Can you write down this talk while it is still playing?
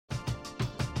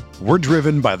We're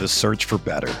driven by the search for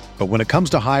better. But when it comes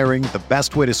to hiring, the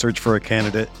best way to search for a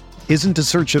candidate isn't to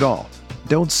search at all.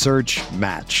 Don't search,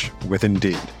 match with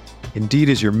Indeed. Indeed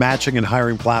is your matching and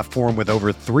hiring platform with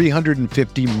over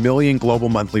 350 million global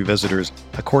monthly visitors,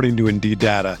 according to Indeed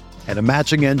data, and a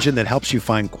matching engine that helps you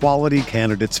find quality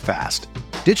candidates fast.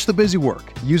 Ditch the busy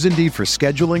work. Use Indeed for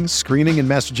scheduling, screening, and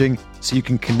messaging so you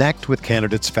can connect with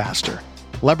candidates faster.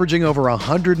 Leveraging over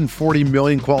 140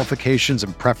 million qualifications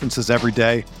and preferences every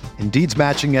day, Indeed's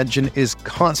matching engine is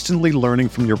constantly learning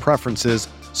from your preferences,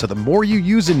 so the more you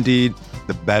use Indeed,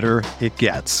 the better it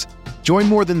gets. Join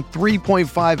more than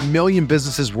 3.5 million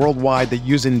businesses worldwide that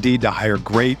use Indeed to hire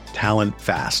great talent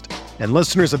fast. And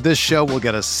listeners of this show will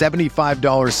get a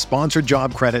 $75 sponsored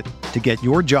job credit to get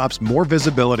your jobs more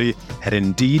visibility at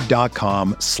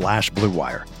Indeed.com/Blue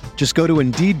Wire. Just go to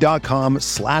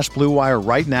Indeed.com/Blue Wire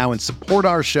right now and support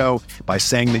our show by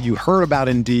saying that you heard about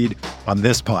Indeed on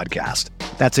this podcast.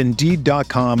 That's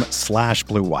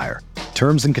Indeed.com/Blue Wire.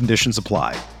 Terms and conditions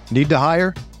apply. Need to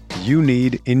hire? You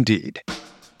need Indeed.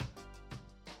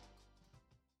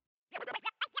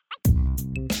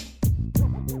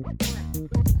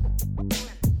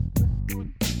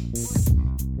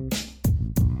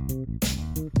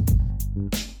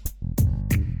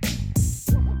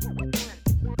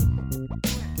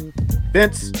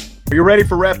 Vince, are you ready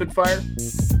for rapid fire?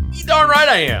 You darn right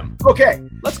I am. Okay.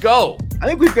 Let's go. I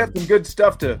think we've got some good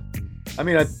stuff we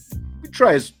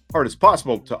try as hard as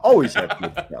possible to always have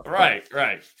good stuff. Right.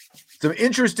 Some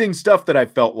interesting stuff that I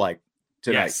felt like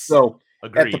tonight. Yes. So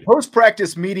Agreed. at the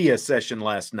post-practice media session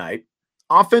last night,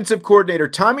 offensive coordinator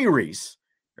Tommy Rees,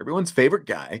 everyone's favorite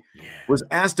guy, was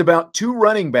asked about two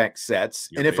running back sets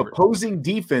and if opposing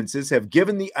defenses have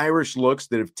given the Irish looks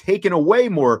that have taken away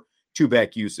more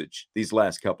two-back usage these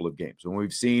last couple of games. And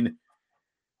we've seen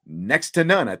next to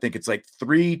none. I think it's like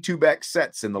 3 two-back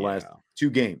sets in the last 2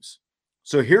 games.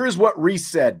 So here is what Rees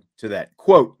said to that.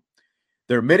 Quote,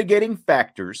 "They're mitigating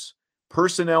factors,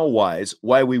 personnel-wise,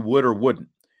 why we would or wouldn't.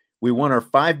 We want our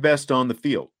 5 best on the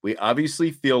field. We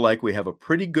obviously feel like we have a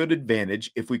pretty good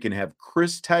advantage if we can have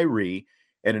Chris Tyree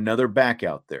and another back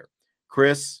out there.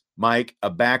 Chris, Mike, a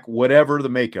back, whatever the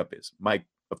makeup is. Mike,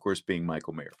 of course, being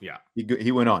Michael Mayer." Yeah.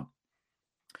 He went on.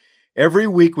 "Every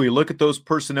week we look at those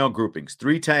personnel groupings,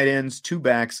 3 tight ends, 2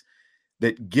 backs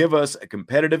that give us a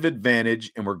competitive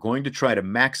advantage, and we're going to try to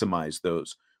maximize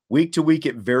those. Week to week,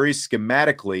 it varies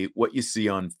schematically what you see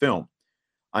on film.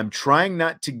 I'm trying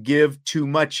not to give too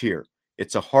much here.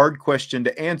 It's a hard question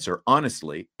to answer,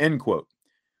 honestly." End quote.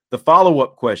 The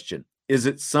follow-up question, "Is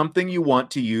it something you want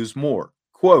to use more?"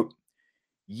 Quote,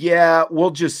 "Yeah,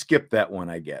 we'll just skip that one,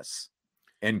 I guess."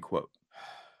 End quote.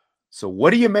 So what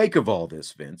do you make of all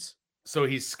this, Vince? So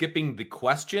he's skipping the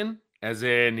question, as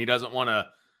in he doesn't want to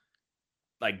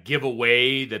give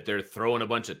away that they're throwing a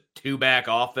bunch of two-back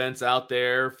offense out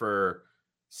there for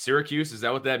Syracuse. Is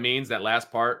that what that means, that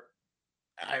last part?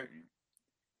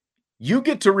 You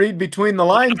get to read between the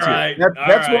lines here.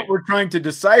 That's what we're trying to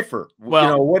decipher.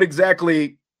 Well, what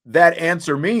exactly that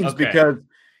answer means, because,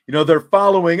 they're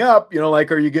following up,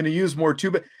 are you going to use more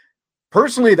two-back?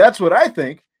 Personally, that's what I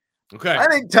think. Okay. I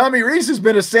think Tommy Rees has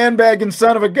been a sandbagging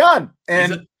son of a gun.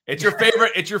 And it's your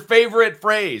favorite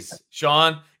phrase,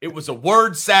 Sean. It was a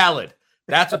word salad.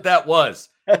 That's what that was.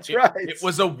 That's right. It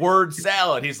was a word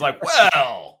salad. He's like,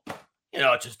 well,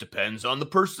 it just depends on the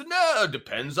personnel. It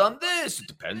depends on this. It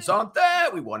depends on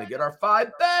that. We want to get our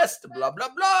 5 best, blah, blah,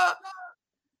 blah.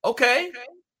 Okay.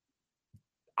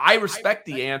 I respect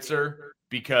the answer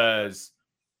because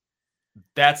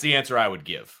that's the answer I would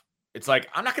give. It's like,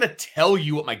 I'm not going to tell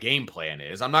you what my game plan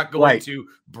is. I'm not going to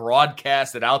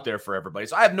broadcast it out there for everybody.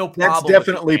 So I have no problem. That's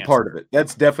definitely part of it.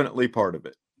 That's definitely part of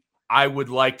it. I would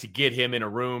like to get him in a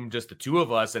room, just the two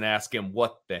of us, and ask him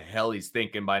what the hell he's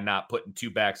thinking by not putting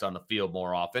 2 backs on the field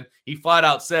more often. He flat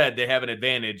out said they have an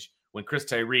advantage when Chris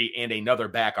Tyree and another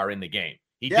back are in the game.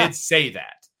 He did say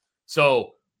that.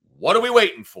 So what are we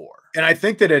waiting for? And I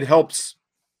think that it helps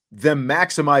them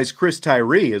maximize Chris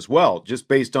Tyree as well, just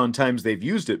based on times they've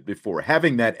used it before,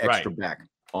 having that extra back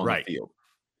on the field.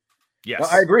 Yes. Well,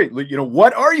 I agree.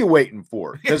 What are you waiting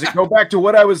for? Does it go back to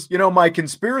what I was, my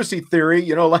conspiracy theory,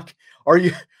 are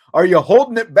you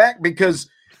holding it back because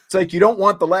it's like you don't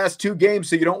want the last 2 games,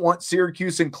 so you don't want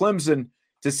Syracuse and Clemson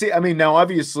to see? I mean, now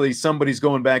obviously somebody's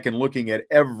going back and looking at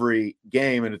every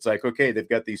game, and it's like, okay, they've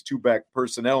got these 2-back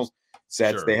personnel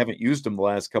sets. Sure. They haven't used them the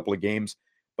last couple of games,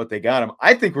 but they got them.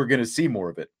 I think we're going to see more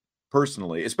of it,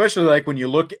 personally, especially when you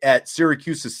look at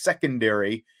Syracuse's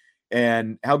secondary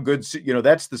and how good,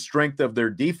 that's the strength of their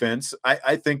defense.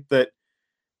 I think that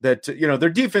their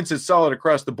defense is solid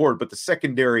across the board, but the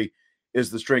secondary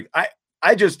is the strength.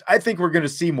 I think we're going to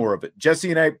see more of it.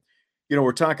 Jesse and I,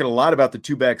 we're talking a lot about the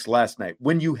two backs last night.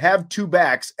 When you have two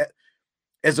backs,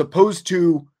 as opposed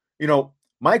to,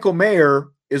 Michael Mayer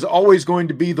is always going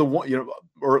to be the one,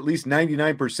 or at least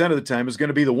 99% of the time is going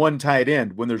to be the one tight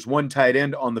end when there's one tight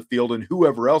end on the field and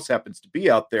whoever else happens to be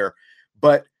out there.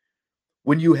 But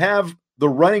when you have the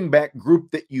running back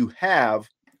group that you have,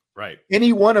 right,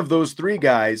 any one of those three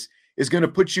guys is going to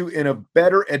put you in a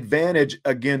better advantage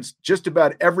against just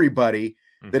about everybody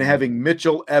than having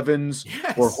Mitchell Evans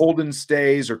or Holden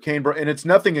Stays or Kane Brown. And it's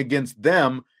nothing against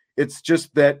them. It's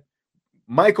just that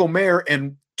Michael Mayer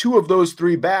and two of those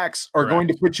three backs are going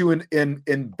to put you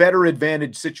in better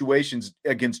advantage situations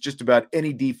against just about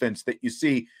any defense that you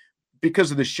see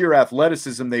because of the sheer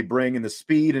athleticism they bring and the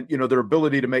speed and, their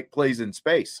ability to make plays in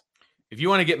space. If you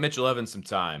want to get Mitchell Evans some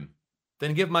time,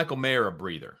 then give Michael Mayer a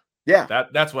breather. Yeah.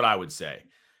 That's what I would say,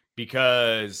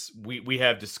 because we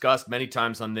have discussed many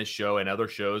times on this show and other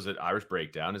shows at Irish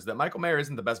Breakdown is that Michael Mayer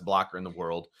isn't the best blocker in the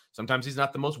world. Sometimes he's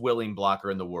not the most willing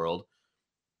blocker in the world.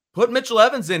 Put Mitchell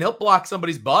Evans in. He'll block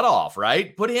somebody's butt off,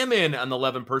 right? Put him in on the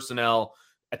 11 personnel,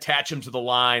 attach him to the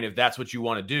line if that's what you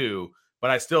want to do.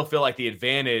 But I still feel like the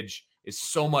advantage is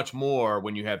so much more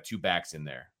when you have two backs in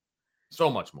there. So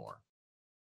much more.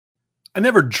 I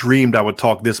never dreamed I would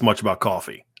talk this much about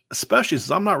coffee, especially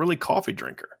since I'm not really a coffee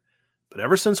drinker. But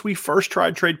ever since we first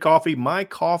tried Trade Coffee, my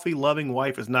coffee-loving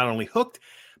wife is not only hooked,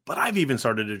 but I've even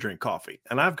started to drink coffee.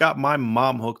 And I've got my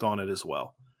mom hooked on it as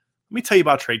well. Let me tell you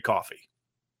about Trade Coffee.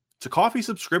 It's a coffee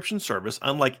subscription service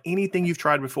unlike anything you've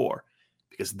tried before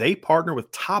because they partner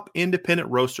with top independent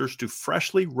roasters to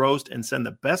freshly roast and send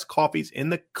the best coffees in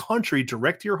the country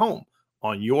direct to your home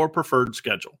on your preferred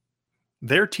schedule.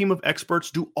 Their team of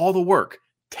experts do all the work,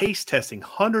 taste testing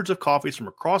hundreds of coffees from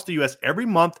across the U.S. every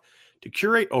month to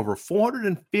curate over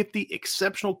 450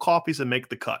 exceptional coffees that make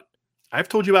the cut. I've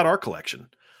told you about our collection.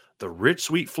 The rich,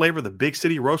 sweet flavor of the Big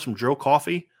City Roast from Joe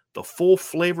Coffee, the full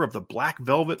flavor of the Black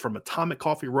Velvet from Atomic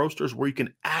Coffee Roasters where you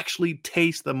can actually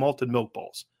taste the malted milk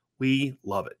balls. We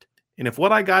love it. And if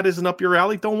what I got isn't up your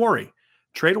alley, don't worry.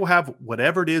 Trade will have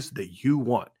whatever it is that you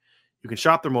want. You can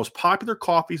shop their most popular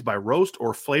coffees by roast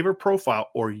or flavor profile,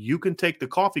 or you can take the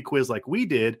coffee quiz like we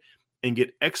did and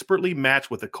get expertly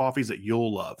matched with the coffees that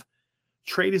you'll love.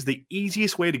 Trade is the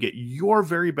easiest way to get your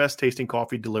very best tasting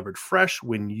coffee delivered fresh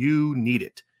when you need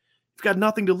it. You've got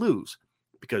nothing to lose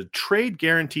because Trade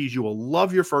guarantees you will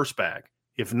love your first bag.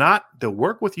 If not, they'll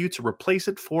work with you to replace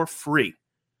it for free.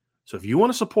 So if you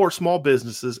want to support small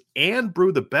businesses and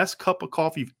brew the best cup of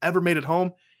coffee you've ever made at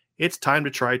home, it's time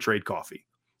to try Trade Coffee.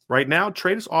 Right now,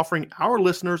 Trade is offering our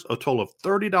listeners a total of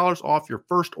 $30 off your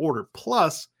first order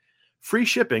plus free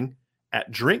shipping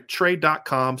at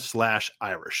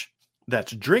drinktrade.com/Irish.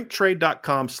 That's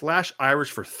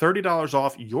drinktrade.com/Irish for $30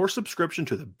 off your subscription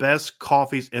to the best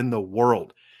coffees in the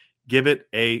world. Give it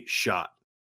a shot.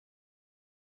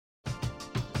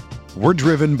 We're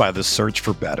driven by the search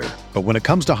for better. But when it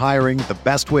comes to hiring, the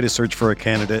best way to search for a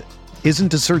candidate isn't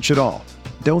to search at all.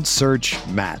 Don't search,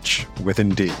 match with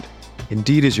Indeed.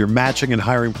 Indeed is your matching and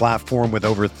hiring platform with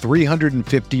over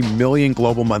 350 million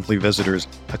global monthly visitors,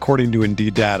 according to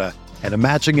Indeed data, and a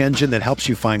matching engine that helps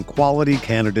you find quality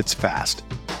candidates fast.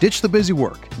 Ditch the busy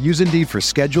work. Use Indeed for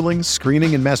scheduling,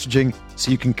 screening, and messaging so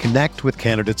you can connect with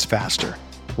candidates faster.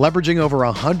 Leveraging over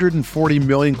 140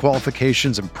 million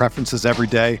qualifications and preferences every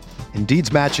day,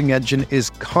 Indeed's matching engine is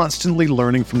constantly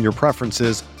learning from your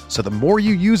preferences, so the more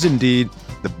you use Indeed,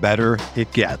 the better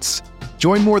it gets.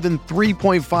 Join more than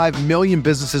 3.5 million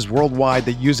businesses worldwide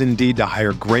that use Indeed to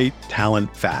hire great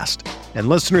talent fast. And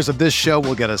listeners of this show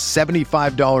will get a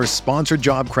 $75 sponsored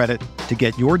job credit to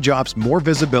get your jobs more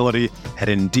visibility at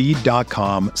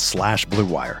Indeed.com/Blue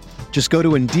Wire. Just go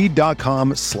to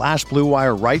Indeed.com/Blue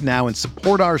Wire right now and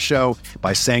support our show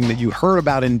by saying that you heard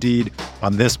about Indeed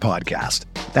on this podcast.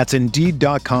 That's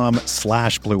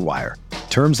Indeed.com/Blue Wire.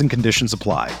 Terms and conditions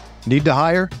apply. Need to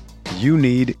hire? You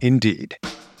need Indeed.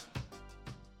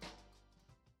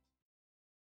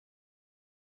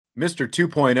 Mr.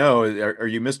 2.0, are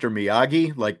you Mr.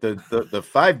 Miyagi? Like the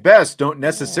five best don't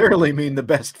necessarily mean the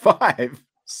best five.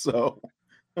 So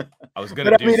I was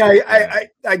gonna. But I mean, I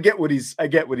get what he's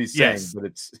saying, but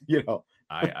it's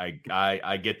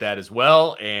I get that as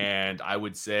well, and I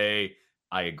would say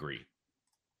I agree.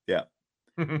 Yeah,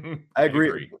 I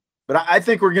agree. But I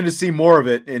think we're going to see more of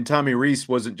it. And Tommy Rees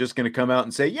wasn't just going to come out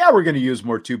and say, "Yeah, we're going to use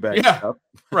more two-back stuff."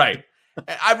 Right.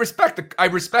 I respect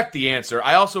the answer.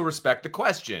 I also respect the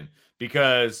question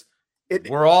because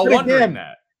we're all wondering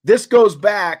that. This goes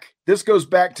back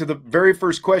to the very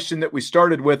first question that we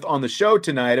started with on the show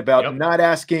tonight about not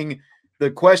asking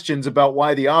the questions about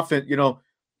why the offense,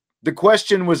 the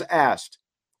question was asked.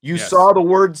 You Yes. saw the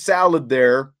word salad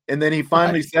there, and then he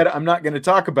finally said, I'm not going to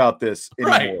talk about this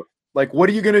anymore. Right. Like, what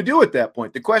are you going to do at that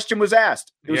point? The question was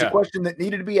asked. It was a question that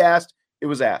needed to be asked. It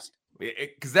was asked.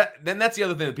 Because then that's the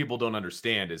other thing that people don't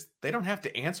understand is they don't have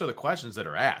to answer the questions that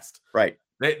are asked. Right.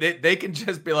 They can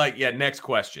just be like, yeah, next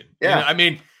question. Yeah. You know, I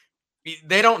mean,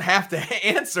 they don't have to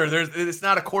answer. It's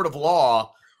not a court of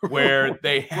law where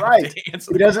they have to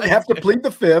answer. He doesn't have to plead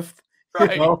the fifth.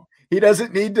 Right. You know? He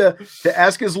doesn't need to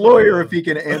ask his lawyer if he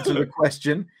can answer the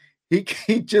question.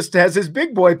 He just has his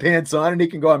big boy pants on and he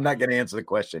can go, I'm not going to answer the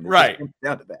question. It right. comes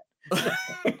down to that.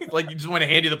 Like, you just want to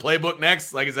hand you the playbook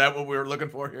next? Like, is that what we were looking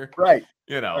for here? Right.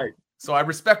 You know, right. So I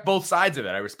respect both sides of it.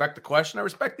 I respect the question. I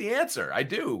respect the answer. I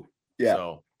do. Yeah.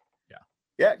 So,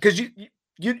 yeah. Because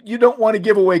you don't want to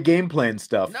give away game plan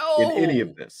stuff in any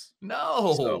of this.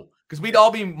 No. Because we'd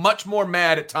all be much more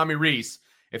mad at Tommy Rees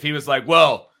if he was like,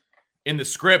 well, in the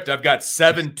script, I've got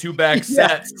 7 2-back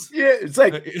sets. Yeah, it's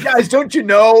like, guys, don't you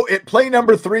know play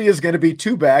number 3 is going to be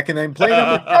 2-back, and then play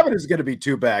number 7 is going to be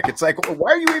 2-back. It's like, well,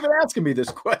 why are you even asking me this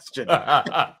question?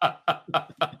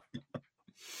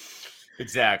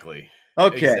 Exactly.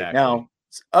 Okay, now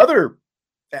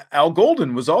Al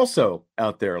Golden was also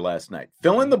out there last night.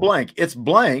 Fill in the blank. It's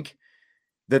blank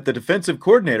that the defensive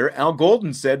coordinator, Al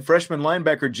Golden, said freshman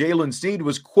linebacker Jaylen Sneed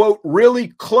was, quote, really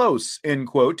close, end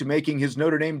quote, to making his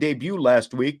Notre Dame debut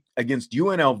last week against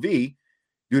UNLV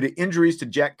due to injuries to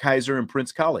Jack Kaiser and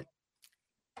Prince Kollie.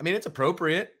 I mean, it's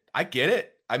appropriate. I get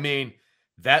it. I mean,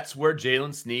 that's where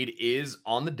Jaylen Sneed is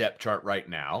on the depth chart right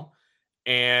now.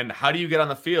 And how do you get on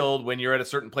the field when you're at a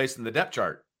certain place in the depth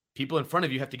chart? People in front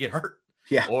of you have to get hurt.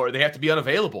 Yeah. Or they have to be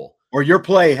unavailable. Or your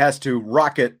play has to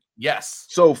rocket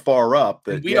so far up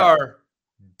that we are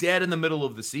dead in the middle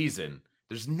of the season.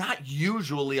 There's not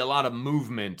usually a lot of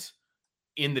movement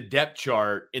in the depth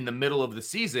chart in the middle of the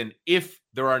season if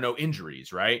there are no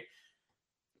injuries, right?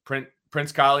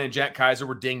 Prince Kollie and Jack Kaiser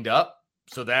were dinged up,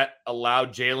 so that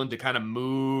allowed Jaylen to kind of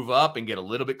move up and get a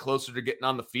little bit closer to getting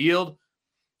on the field.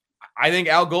 I think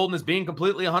Al Golden is being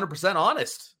completely 100%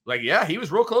 honest. Like, yeah, he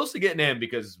was real close to getting in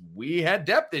because we had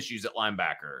depth issues at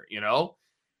linebacker, you know?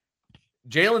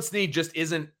 Jaylen Sneed just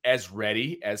isn't as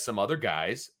ready as some other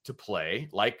guys to play,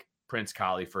 like Prince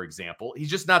Kollie, for example. He's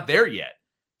just not there yet.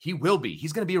 He will be.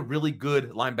 He's going to be a really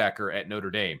good linebacker at Notre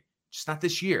Dame, just not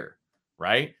this year,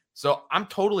 right? So I'm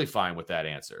totally fine with that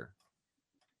answer.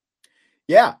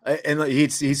 Yeah, and he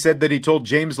said that he told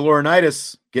James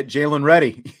Laurinaitis, get Jaylen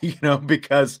ready,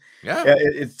 because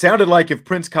it sounded like if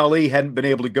Prince Kollie hadn't been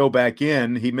able to go back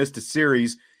in, he missed a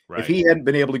series. Right. If he hadn't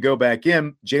been able to go back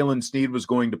in, Jaylen Sneed was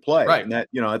going to play. Right. And that,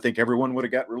 I think everyone would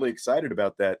have got really excited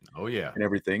about that. Oh, yeah. And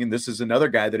everything. And this is another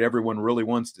guy that everyone really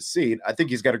wants to see. I think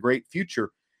he's got a great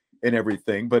future and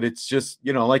everything, but it's just,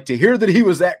 like to hear that he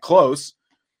was that close,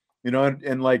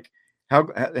 and like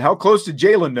how close did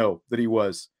Jaylen know that he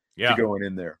was to going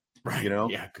in there? Right.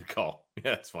 Yeah, good call.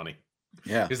 Yeah, it's funny.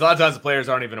 Yeah. Because a lot of times the players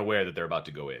aren't even aware that they're about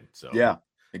to go in. So yeah,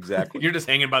 exactly. You're just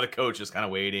hanging by the coach, just kind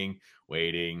of waiting,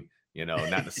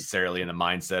 not necessarily in the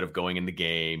mindset of going in the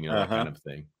game, that kind of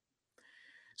thing.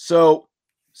 So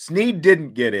Sneed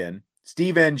didn't get in.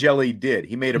 Steve Angeli did.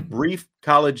 He made a brief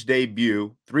college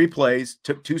debut, 3 plays,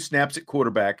 took 2 snaps at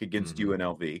quarterback against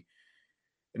UNLV.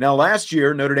 And now last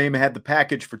year, Notre Dame had the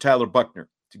package for Tyler Buckner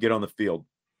to get on the field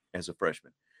as a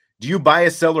freshman. Do you buy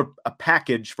a seller a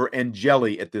package for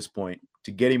Angeli at this point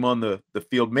to get him on the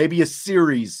field? Maybe a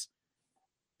series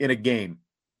in a game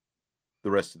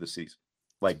the rest of the season.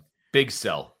 Like big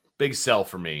sell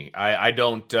for me. I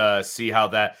don't see how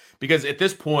that, because at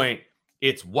this point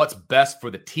it's what's best for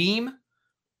the team.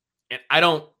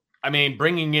 And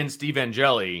bringing in Steve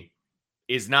Angeli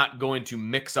is not going to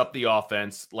mix up the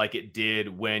offense like it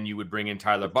did when you would bring in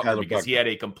Tyler Buckner, because he had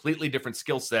a completely different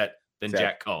skill set than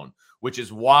Jack Cohn, which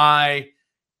is why,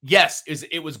 yes,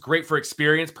 it was great for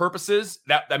experience purposes.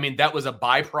 That was a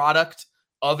byproduct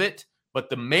of it. But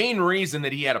the main reason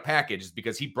that he had a package is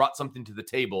because he brought something to the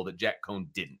table that Jack Cohn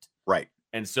didn't. Right.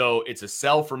 And so it's a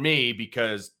sell for me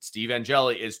because Steve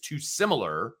Angeli is too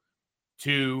similar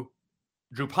to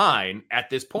Drew Pine at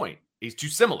this point. He's too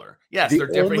similar. Yes, they're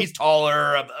different. He's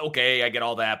taller. Okay, I get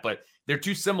all that. But they're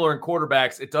too similar in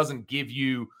quarterbacks. It doesn't give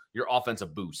you your offense a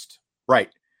boost. Right.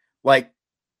 Like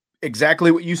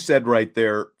exactly what you said right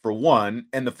there, for one.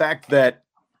 And the fact that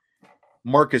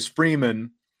Marcus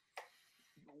Freeman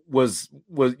was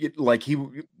like,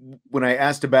 when I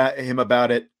asked him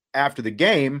about it after the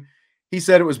game, he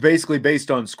said it was basically based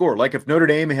on score. Like if Notre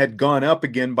Dame had gone up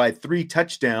again by 3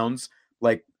 touchdowns,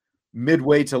 like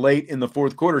midway to late in the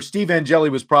fourth quarter, Steve Angeli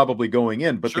was probably going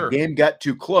in, but the game got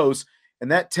too close. And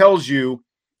that tells you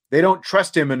they don't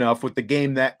trust him enough with the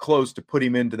game that close to put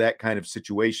him into that kind of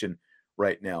situation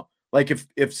right now. Like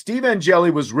if Steve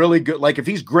Angeli was really good, like if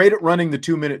he's great at running the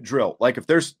 2-minute drill, like if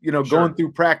there's, going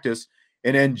through practice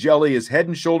and Angeli is head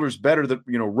and shoulders better than,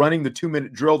 running the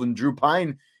 2-minute drill than Drew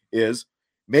Pine is,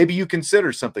 maybe you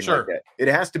consider something like that. It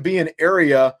has to be an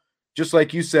area, just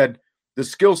like you said, the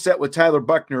skill set with Tyler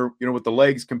Buckner, with the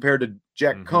legs compared to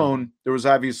Jack Cohn, there was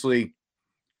obviously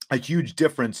a huge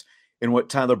difference in what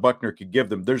Tyler Buckner could give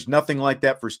them. There's nothing like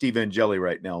that for Steve Angeli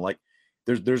right now. Like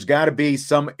there's got to be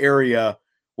some area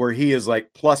where he is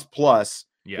like plus,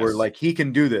 where like he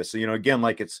can do this. Again,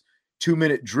 like it's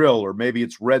 2-minute drill, or maybe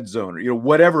it's red zone, or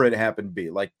whatever it happened to be.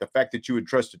 Like the fact that you would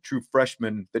trust a true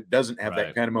freshman that doesn't have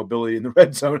that kind of mobility in the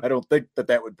red zone, I don't think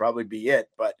that would probably be it.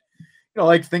 But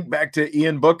like think back to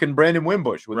Ian Book and Brandon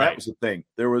Wimbush when that was a thing.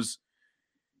 There was,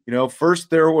 first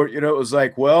there were, it was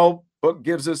like, well, Book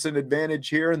gives us an advantage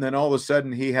here, and then all of a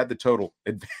sudden he had the total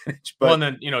advantage. But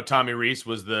and then Tommy Rees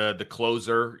was the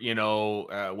closer,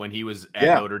 when he was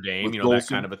at Notre Dame, that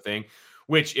kind of a thing.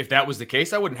 Which, if that was the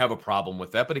case, I wouldn't have a problem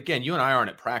with that. But again, you and I aren't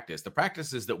at practice. The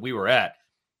practices that we were at,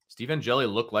 Steve Angeli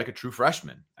looked like a true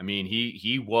freshman. I mean,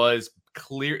 he was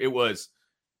clear. It was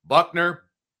Buckner,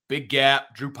 big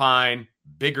gap, Drew Pine,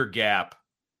 bigger gap,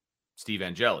 Steve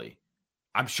Angeli.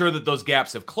 I'm sure that those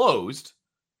gaps have closed.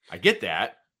 I get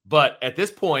that. But at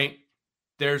this point,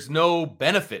 there's no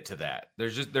benefit to that.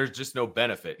 There's just no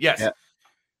benefit. Yes. Yeah.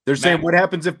 They're saying, what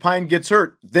happens if Pine gets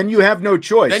hurt? Then you have no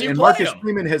choice. And Marcus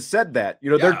Freeman has said that.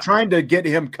 They're trying to get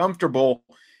him comfortable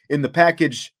in the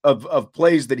package of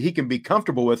plays that he can be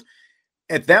comfortable with.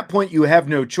 At that point, you have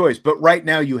no choice. But right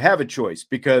now, you have a choice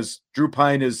because Drew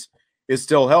Pine is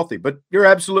still healthy. But you're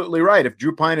absolutely right. If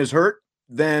Drew Pine is hurt,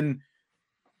 then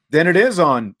it is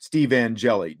on Steve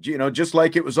Angeli, just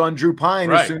like it was on Drew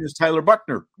Pine as soon as Tyler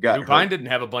Buckner got Drew hurt. Pine didn't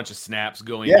have a bunch of snaps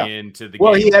going into the game.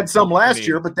 Well, he had some last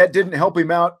year, but that didn't help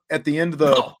him out at the end of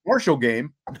the Marshall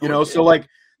game, so like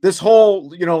this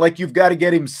whole, like you've got to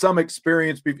get him some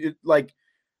experience. Like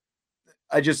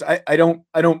I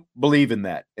don't believe in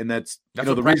that. And that's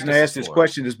the reason I asked this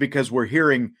question is because we're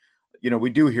hearing, we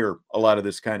do hear a lot of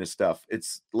this kind of stuff.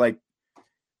 It's like,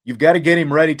 you've got to get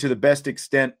him ready to the best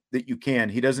extent that you can.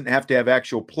 He doesn't have to have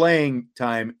actual playing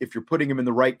time if you're putting him in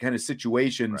the right kind of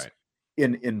situations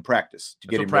in practice to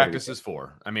get him ready. Practice is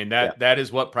for. I mean, that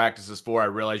is what practice is for. I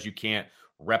realize you can't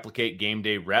replicate game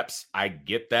day reps. I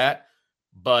get that.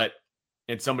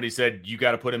 And somebody said you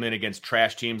got to put him in against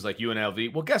trash teams like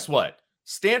UNLV. Well, guess what?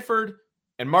 Stanford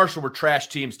and Marshall were trash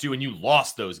teams too, and you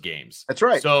lost those games. That's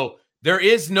right. So there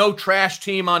is no trash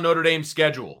team on Notre Dame's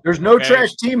schedule. There's no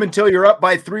trash team until you're up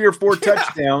by 3 or 4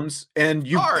 touchdowns, and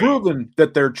you've proven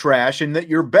that they're trash and that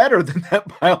you're better than that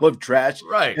pile of trash.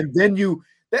 Right. And then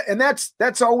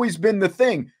that's always been the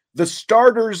thing. The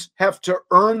starters have to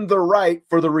earn the right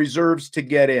for the reserves to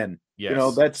get in.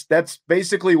 Yes. That's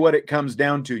basically what it comes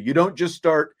down to. You don't just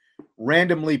start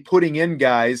randomly putting in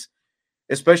guys,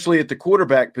 especially at the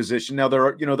quarterback position. Now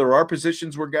there are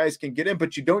positions where guys can get in,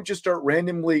 but you don't just start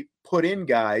randomly put in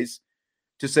guys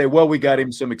to say, well, we got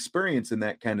him some experience in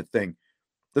that kind of thing.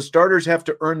 The starters have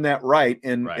to earn that right.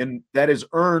 And that is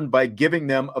earned by giving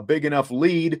them a big enough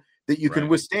lead that you can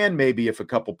withstand maybe if a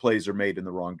couple plays are made in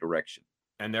the wrong direction.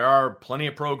 And there are plenty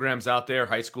of programs out there,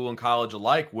 high school and college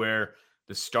alike, where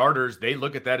the starters, they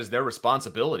look at that as their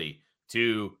responsibility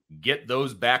to get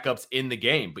those backups in the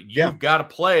game. But you've got to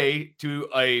play to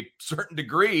a certain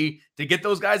degree to get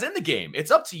those guys in the game.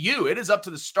 It's up to you. It is up to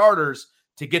the starters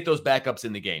to get those backups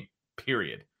in the game,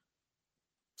 period.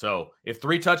 So if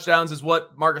 3 touchdowns is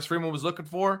what Marcus Freeman was looking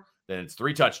for, then it's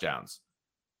 3 touchdowns.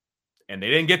 And they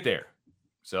didn't get there.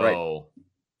 So,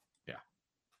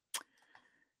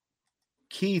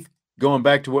 Keith, going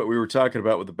back to what we were talking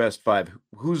about with the best 5,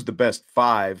 who's the best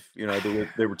 5,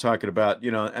 they were talking about,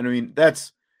 I mean,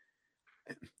 that's,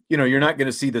 you're not going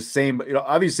to see the same,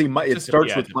 obviously it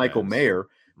starts with Michael Mayer,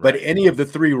 but any of the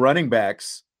 3 running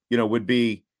backs, would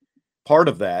be part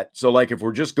of that. So like, if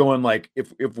we're just going like,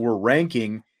 if we're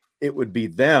ranking, it would be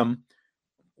them.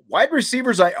 Wide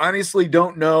receivers, I honestly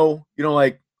don't know,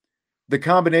 like the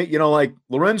combination, like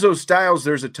Lorenzo Styles,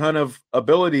 there's a ton of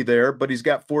ability there, but he's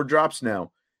got 4 drops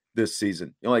now this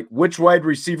season. Like, which wide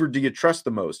receiver do you trust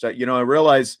the most? I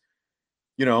realize,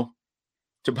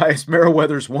 Tobias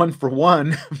Merriweather's 1 for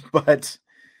 1, but,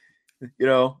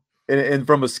 and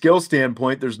from a skill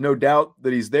standpoint, there's no doubt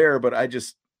that he's there, but I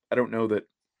don't know that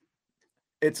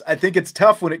I think it's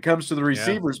tough when it comes to the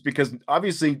receivers because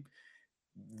obviously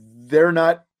they're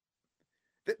not,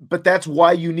 but that's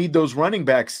why you need those running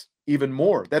backs even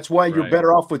more. That's why you're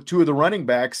better off with 2 of the running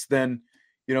backs than,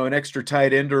 an extra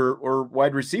tight end or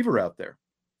wide receiver out there.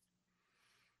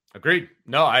 Agreed.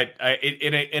 No,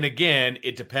 and again,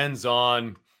 it depends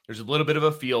on, there's a little bit of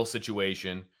a feel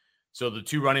situation. So the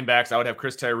two running backs, I would have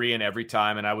Chris Tyree in every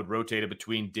time, and I would rotate it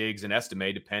between Diggs and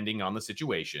Estime depending on the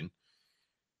situation.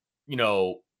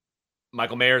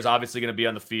 Michael Mayer is obviously going to be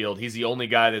on the field. He's the only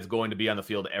guy that's going to be on the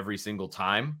field every single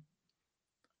time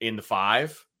in the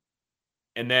 5.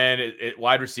 And then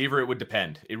wide receiver, it would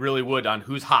depend. It really would on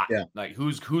who's hot. Yeah. Like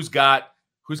who's got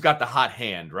the hot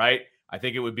hand, right? I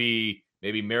think it would be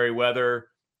maybe Merriweather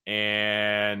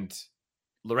and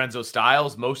Lorenzo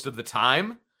Styles most of the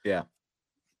time. Yeah.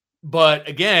 But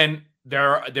again,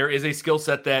 there is a skill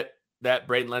set that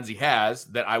Braden Lenzy has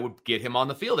that I would get him on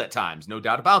the field at times. No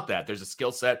doubt about that. There's a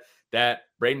skill set that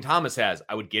Braden Thomas has.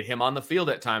 I would get him on the field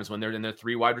at times when they're in their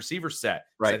 3 wide receiver set.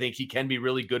 Right. I think he can be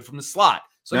really good from the slot.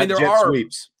 So Not I mean, jet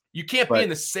sweeps, you can't be in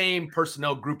the same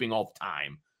personnel grouping all the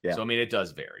time. Yeah. So I mean, it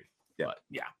does vary. Yeah. But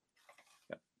yeah.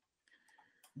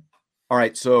 All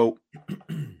right. So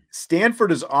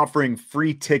Stanford is offering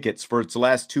free tickets for its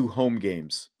last 2 home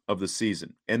games of the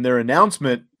season. And their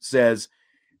announcement says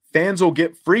fans will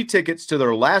get free tickets to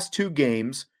their last 2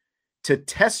 games to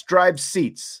test drive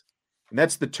seats. And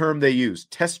that's the term they use,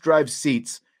 test drive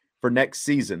seats for next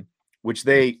season, which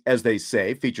they, as they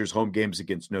say, features home games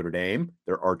against Notre Dame,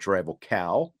 their arch rival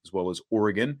Cal, as well as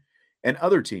Oregon and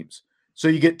other teams. So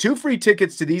you get 2 free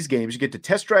tickets to these games. You get to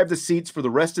test drive the seats for the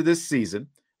rest of this season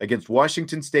against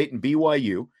Washington State and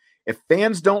BYU. If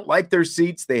fans don't like their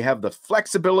seats, they have the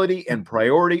flexibility and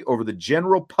priority over the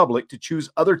general public to choose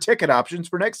other ticket options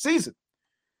for next season.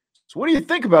 So what do you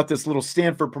think about this little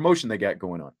Stanford promotion they got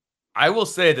going on? I will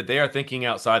say that they are thinking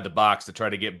outside the box to try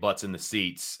to get butts in the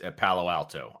seats at Palo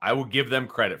Alto. I will give them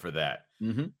credit for that.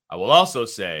 Mm-hmm. I will also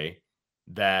say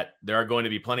that there are going to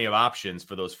be plenty of options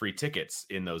for those free tickets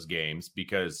in those games,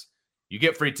 because you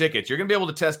get free tickets, you're going to be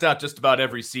able to test out just about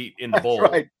every seat in the bowl.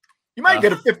 Right. You might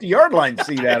get a 50-yard line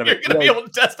seat out of it. You're going to be able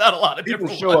to test out a lot of people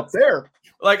different show ones. up there.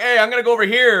 Like, hey, I'm going to go over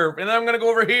here, and then I'm going to go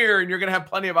over here, and you're going to have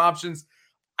plenty of options.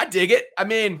 I dig it. I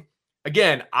mean,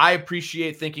 again, I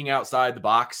appreciate thinking outside the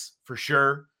box for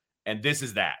sure, and this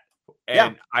is that.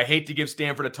 And I hate to give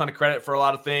Stanford a ton of credit for a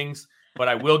lot of things, but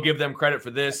I will give them credit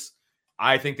for this.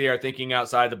 I think they are thinking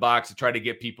outside the box to try to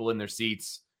get people in their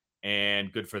seats,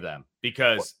 and good for them.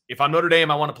 Because if I'm Notre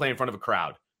Dame, I want to play in front of a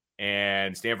crowd,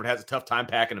 and Stanford has a tough time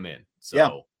packing them in. So, yeah.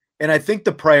 And I think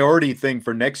the priority thing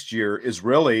for next year is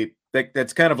really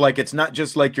that's kind of like, it's not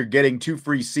just like you're getting 2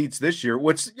 free seats this year,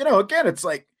 which, again, it's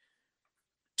like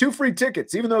 2 free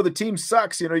tickets. Even though the team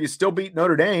sucks, you still beat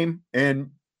Notre Dame,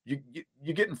 and you're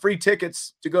getting free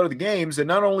tickets to go to the games. And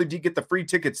not only do you get the free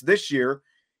tickets this year,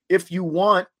 if you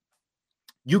want,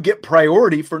 you get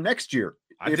priority for next year.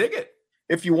 I dig it.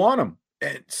 If you want them.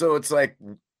 And so it's like,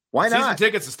 why not? Season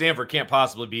tickets to Stanford can't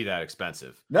possibly be that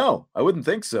expensive. No, I wouldn't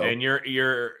think so. And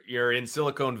you're in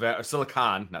Silicon Valley.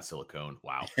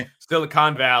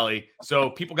 So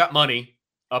people got money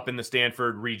up in the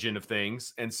Stanford region of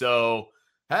things. And so,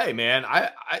 hey man,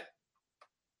 I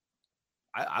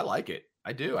like it.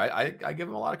 I do. I give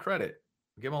them a lot of credit.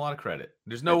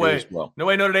 There's no way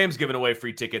Notre Dame's giving away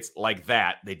free tickets like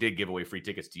that. They did give away free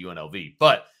tickets to UNLV,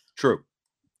 but true.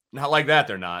 Not like that.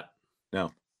 They're not.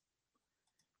 No.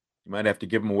 You might have to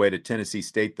give them away to Tennessee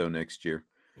State, though, next year.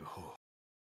 Oh.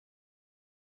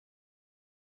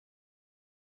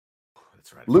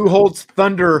 That's right. Lou Holtz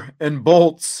Thunder and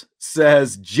Bolts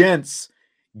says, gents,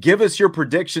 give us your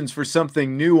predictions for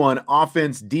something new on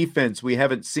offense, defense we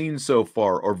haven't seen so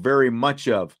far, or very much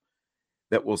of,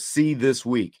 that we'll see this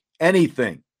week.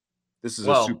 Anything. This is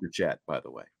a super chat, by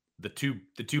the way. The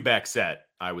two back set,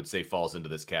 I would say, falls into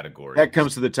this category. That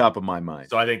comes to the top of my mind.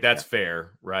 So I think that's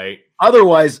fair, right?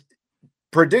 Otherwise,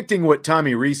 predicting what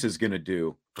Tommy Rees is going to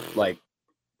do, like,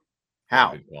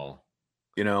 how? Good call.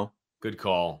 Good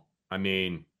call. I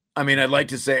mean, I'd like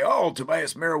to say,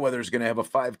 Tobias Merriweather is going to have a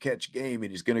 5-catch game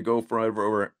and he's going to go for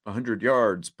over 100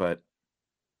 yards, but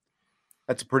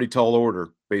that's a pretty tall order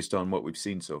based on what we've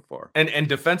seen so far. And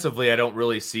defensively, I don't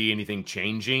really see anything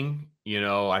changing.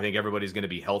 I think everybody's going to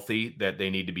be healthy, that they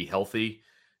need to be healthy.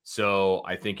 So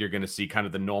I think you're going to see kind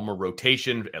of the normal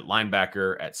rotation at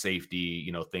linebacker, at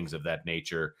safety, things of that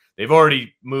nature. They've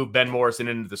already moved Ben Morrison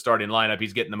into the starting lineup.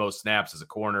 He's getting the most snaps as a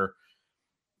corner.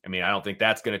 I mean, I don't think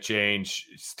that's going to change.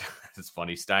 It's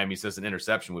funny. Stymie says an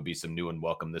interception would be some new and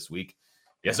welcome this week.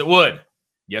 Yes, it would.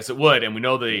 And we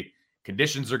know the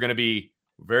conditions are going to be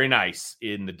very nice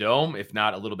in the dome, if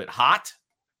not a little bit hot.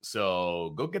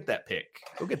 So go get that pick.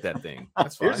 Go get that thing.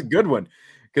 That's fine. Here's a good one.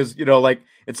 Because,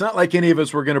 it's not like any of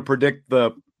us were going to predict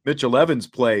the Mitchell Evans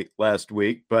play last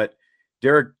week. But,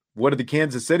 Derek, what did the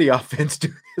Kansas City offense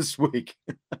do this week?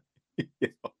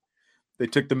 They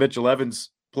took the Mitchell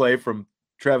Evans play from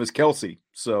Travis Kelce.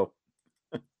 So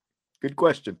good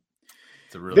question.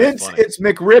 It's really Vince, funny. it's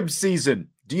McRib season.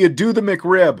 Do you do the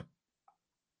McRib?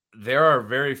 There are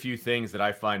very few things that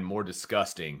I find more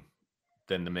disgusting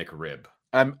than the McRib.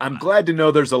 I'm glad to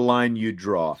know there's a line you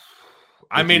draw.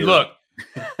 I mean, look,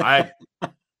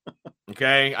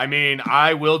 okay. I mean,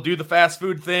 I will do the fast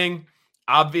food thing,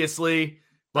 obviously.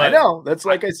 But I know. That's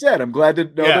like I said. I'm glad to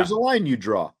know there's a line you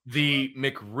draw. The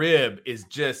McRib is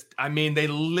just, I mean, they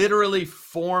literally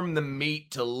form the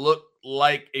meat to look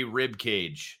like a rib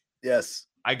cage. Yes.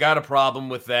 I got a problem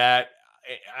with that.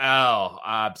 Oh,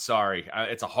 I'm sorry.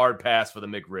 It's a hard pass for the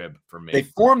McRib for me. They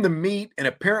form the meat, and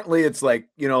apparently it's like,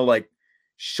 like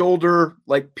shoulder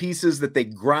like pieces that they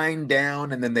grind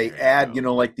down, and then they add,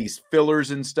 like these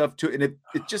fillers and stuff to it. And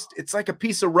it's like a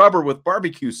piece of rubber with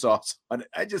barbecue sauce on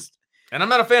it. And I'm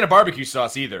not a fan of barbecue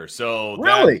sauce either. So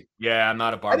really? I'm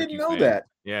not a barbecue fan. I didn't know that.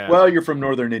 Yeah. Well, you're from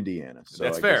Northern Indiana. So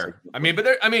that's fair.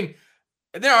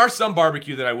 There are some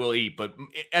barbecue that I will eat, but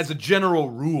as a general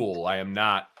rule, I am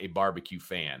not a barbecue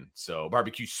fan. So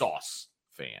barbecue sauce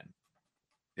fan.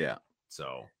 Yeah.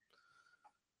 So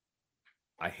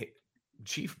I hate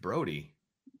Chief Brody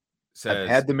says I've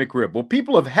had the McRib. Well,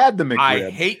 people have had the McRib. I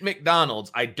hate McDonald's.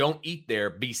 I don't eat there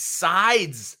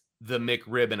besides the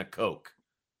McRib and a Coke.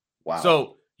 Wow.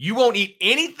 So you won't eat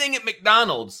anything at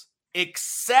McDonald's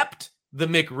except the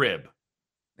McRib.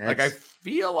 Like, I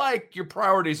feel like your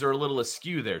priorities are a little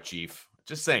askew there, Chief.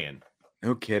 Just saying.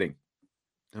 No kidding.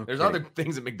 There's other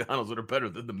things at McDonald's that are better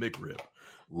than the McRib.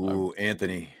 Ooh,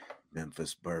 Anthony,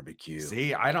 Memphis barbecue.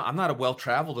 See, I'm not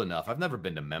well-traveled enough. I've never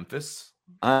been to Memphis.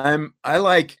 I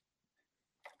like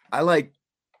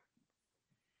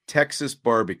Texas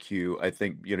barbecue. I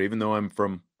think, even though I'm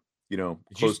from,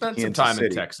 close to Kansas some time City.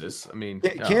 In Texas. I mean,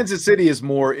 Kansas City is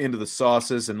more into the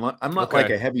sauces, and I'm not like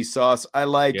a heavy sauce. I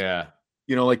like,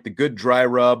 like the good dry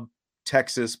rub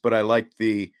Texas, but I like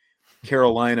the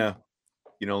Carolina,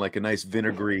 like a nice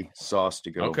vinegary sauce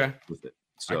to go with it.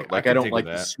 So I don't like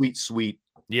the sweet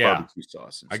barbecue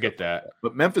sauce. I get that.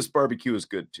 But Memphis barbecue is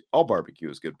good too. All barbecue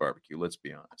is good barbecue. Let's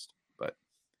be honest. But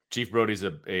Chief Brody's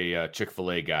a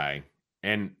Chick-fil-A guy.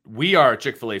 And we are a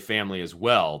Chick-fil-A family as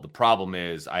well. The problem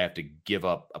is I have to give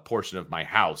up a portion of my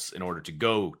house in order to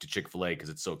go to Chick-fil-A because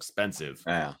it's so expensive.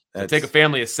 Yeah, so take a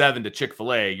family of 7 to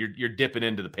Chick-fil-A, you're dipping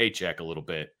into the paycheck a little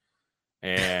bit.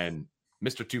 And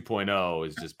Mr. 2.0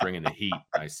 is just bringing the heat,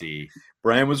 I see.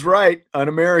 Brian was right.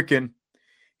 Un-American.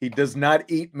 He does not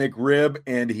eat McRib,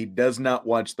 and he does not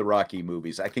watch the Rocky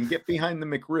movies. I can get behind the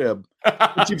McRib.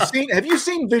 But have you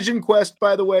seen Vision Quest,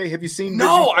 by the way? Have you seen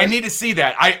No, I need to see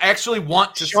that. I actually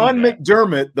want to see that. Sean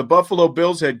McDermott, the Buffalo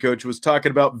Bills head coach, was talking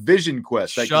about Vision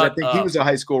Quest. I think he was a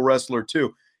high school wrestler,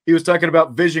 too. He was talking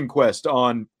about Vision Quest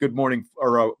on Good Morning,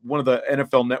 or one of the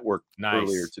NFL Network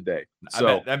earlier today.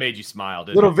 So that made you smile,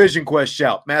 didn't little it? Vision Quest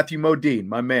shout. Matthew Modine,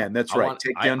 my man. That's right.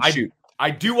 Take down, shoot. I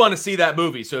do want to see that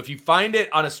movie. So if you find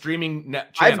it on a streaming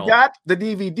channel. I've got the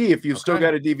DVD if you've still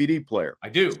got a DVD player. I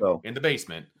do, in the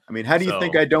basement. I mean, how do you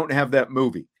think I don't have that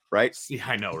movie, right? See,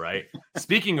 I know, right?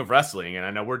 Speaking of wrestling, and I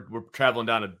know we're traveling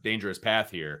down a dangerous path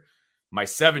here. My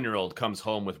 7-year-old comes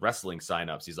home with wrestling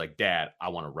signups. He's like, Dad, I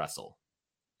want to wrestle.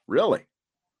 Really?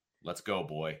 Let's go,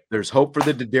 boy. There's hope for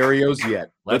the D'Adarios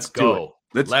yet. Let's go.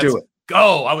 Let's do it.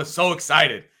 Go. I was so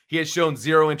excited. He has shown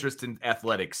zero interest in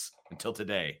athletics until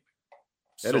today.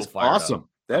 That is awesome.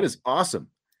 That is awesome.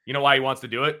 You know why he wants to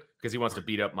do it? Because he wants to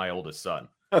beat up my oldest son.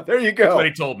 There you go. That's what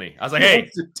he told me. I was like, hey,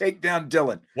 to take down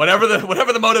Dylan. Whatever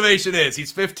the motivation is,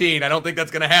 he's 15. I don't think that's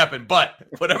going to happen. But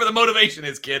whatever the motivation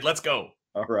is, kid, let's go.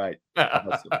 All right.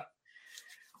 Awesome.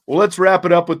 Well, let's wrap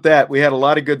it up with that. We had a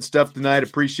lot of good stuff tonight.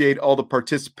 Appreciate all the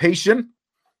participation.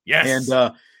 Yes.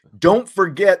 And don't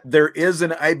forget, there is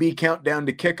an IB countdown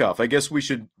to kickoff. I guess we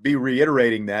should be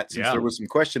reiterating that since there was some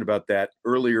question about that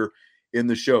earlier in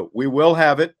the show. We will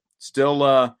have it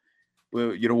still.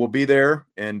 We'll be there,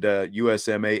 and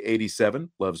USMA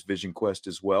 87 loves Vision Quest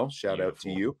as well. Shout out to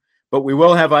you. But we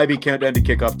will have IB countdown to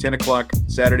kickoff 10 o'clock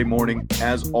Saturday morning,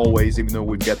 as always. Even though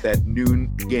we've got that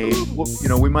noon game,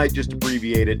 we might just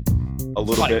abbreviate it a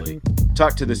little bit.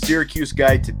 Talk to the Syracuse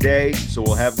guy today, so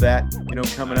we'll have that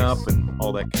coming up and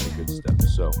all that kind of good stuff.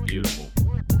 So beautiful.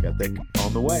 Got that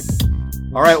on the way.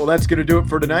 All right, well, that's going to do it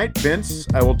for tonight. Vince,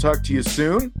 I will talk to you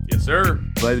soon. Yes, sir.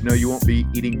 Glad to know you won't be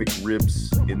eating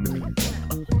McRibs in the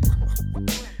meantime.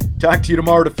 Talk to you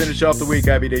tomorrow to finish off the week.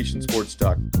 IB Nation Sports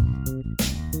Talk.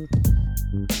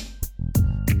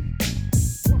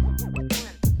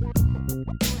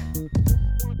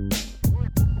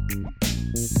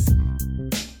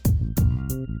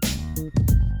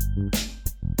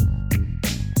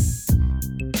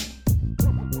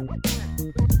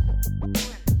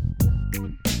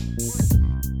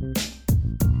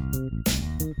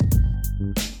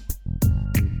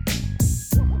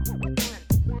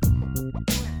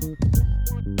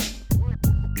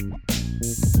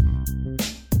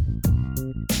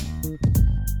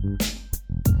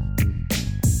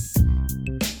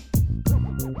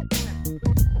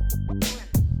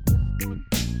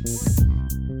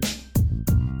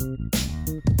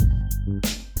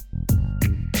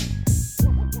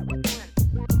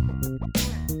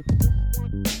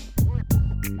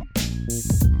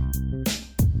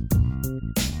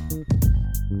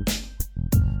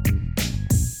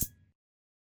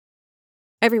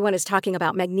 Everyone is talking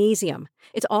about magnesium.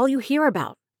 It's all you hear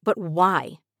about. But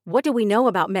why? What do we know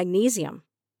about magnesium?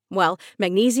 Well,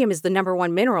 magnesium is the number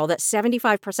one mineral that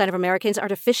 75% of Americans are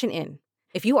deficient in.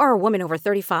 If you are a woman over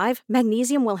 35,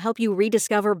 magnesium will help you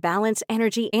rediscover balance,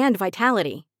 energy, and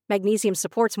vitality. Magnesium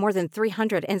supports more than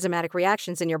 300 enzymatic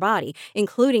reactions in your body,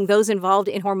 including those involved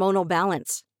in hormonal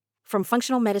balance. From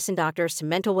functional medicine doctors to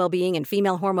mental well-being and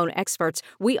female hormone experts,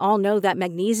 we all know that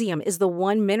magnesium is the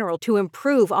one mineral to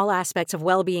improve all aspects of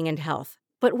well-being and health.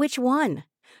 But which one?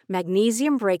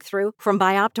 Magnesium Breakthrough from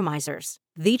Bioptimizers,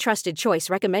 the trusted choice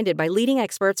recommended by leading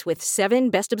experts with 7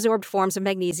 best-absorbed forms of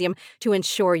magnesium to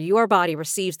ensure your body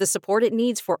receives the support it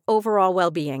needs for overall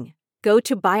well-being. Go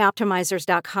to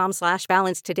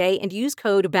bioptimizers.com/balance today and use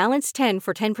code BALANCE10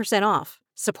 for 10% off.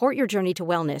 Support your journey to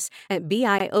wellness at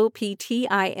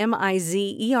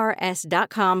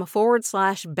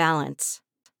bioptimizers.com/balance.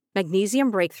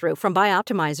 Magnesium Breakthrough from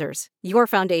Bioptimizers, your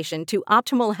foundation to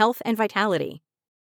optimal health and vitality.